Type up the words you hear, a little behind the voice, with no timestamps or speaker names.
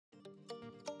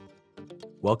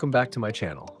Welcome back to my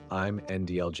channel. I'm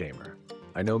NDL Jamer.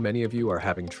 I know many of you are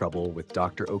having trouble with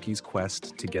Dr. Oki's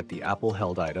quest to get the apple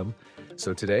held item,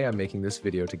 so today I'm making this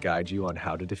video to guide you on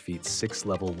how to defeat 6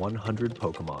 level 100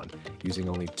 Pokemon using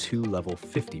only 2 level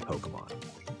 50 Pokemon.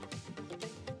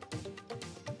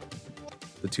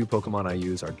 The 2 Pokemon I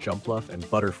use are Jumpluff and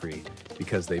Butterfree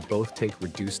because they both take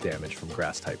reduced damage from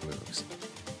grass-type moves.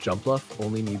 Jumpluff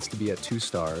only needs to be at 2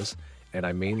 stars, and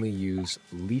I mainly use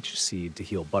Leech Seed to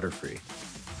heal Butterfree,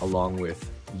 along with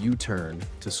U-Turn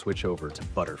to switch over to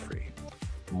Butterfree.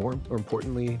 More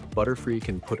importantly, Butterfree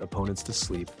can put opponents to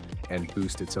sleep and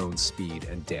boost its own speed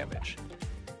and damage.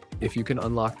 If you can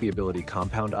unlock the ability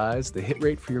Compound Eyes, the hit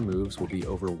rate for your moves will be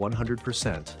over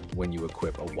 100% when you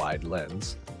equip a wide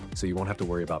lens, so you won't have to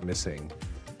worry about missing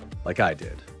like I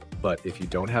did. But if you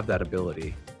don't have that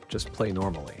ability, just play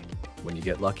normally. When you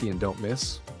get lucky and don't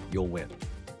miss, you'll win.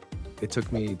 It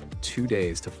took me 2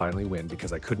 days to finally win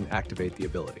because I couldn't activate the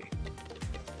ability.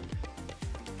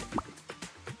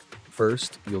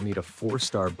 First, you'll need a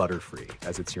 4-star Butterfree,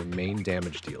 as it's your main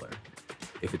damage dealer.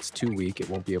 If it's too weak, it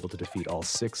won't be able to defeat all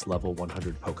 6 level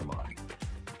 100 Pokemon.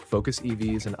 Focus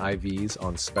EVs and IVs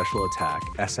on Special Attack,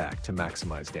 SAC, to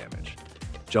maximize damage.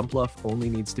 Jumpluff only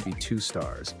needs to be 2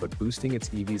 stars, but boosting its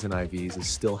EVs and IVs is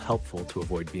still helpful to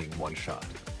avoid being one-shot.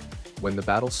 When the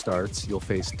battle starts, you'll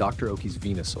face Dr. Oki's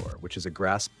Venusaur, which is a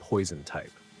grass poison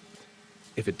type.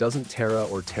 If it doesn't Terra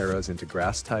or Terras into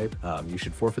grass type, you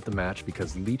should forfeit the match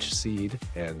because Leech Seed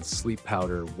and Sleep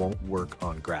Powder won't work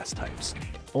on grass types.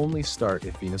 Only start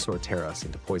if Venusaur Terras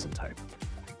into poison type.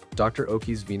 Dr.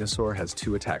 Oki's Venusaur has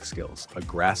 2 attack skills, a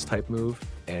grass type move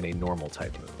and a normal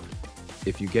type move.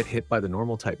 If you get hit by the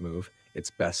normal type move,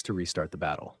 it's best to restart the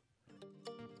battle.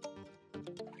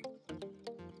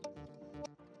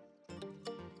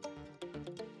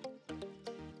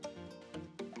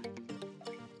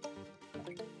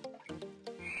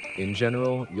 In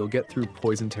general, you'll get through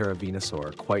Poison Terra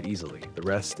Venusaur quite easily. The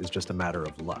rest is just a matter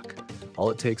of luck.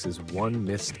 All it takes is 1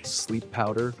 missed Sleep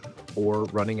Powder or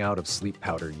running out of Sleep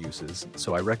Powder uses,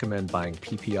 so I recommend buying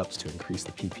PP ups to increase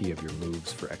the PP of your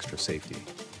moves for extra safety.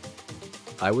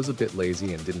 I was a bit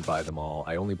lazy and didn't buy them all.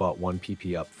 I only bought 1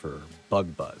 PP up for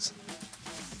Bug Buzz.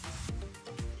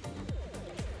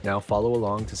 Now follow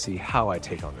along to see how I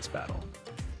take on this battle.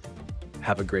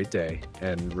 Have a great day,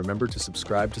 and remember to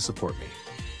subscribe to support me.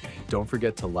 Don't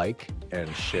forget to like and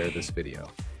share this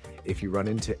video. If you run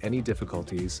into any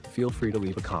difficulties, feel free to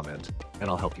leave a comment, and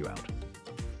I'll help you out.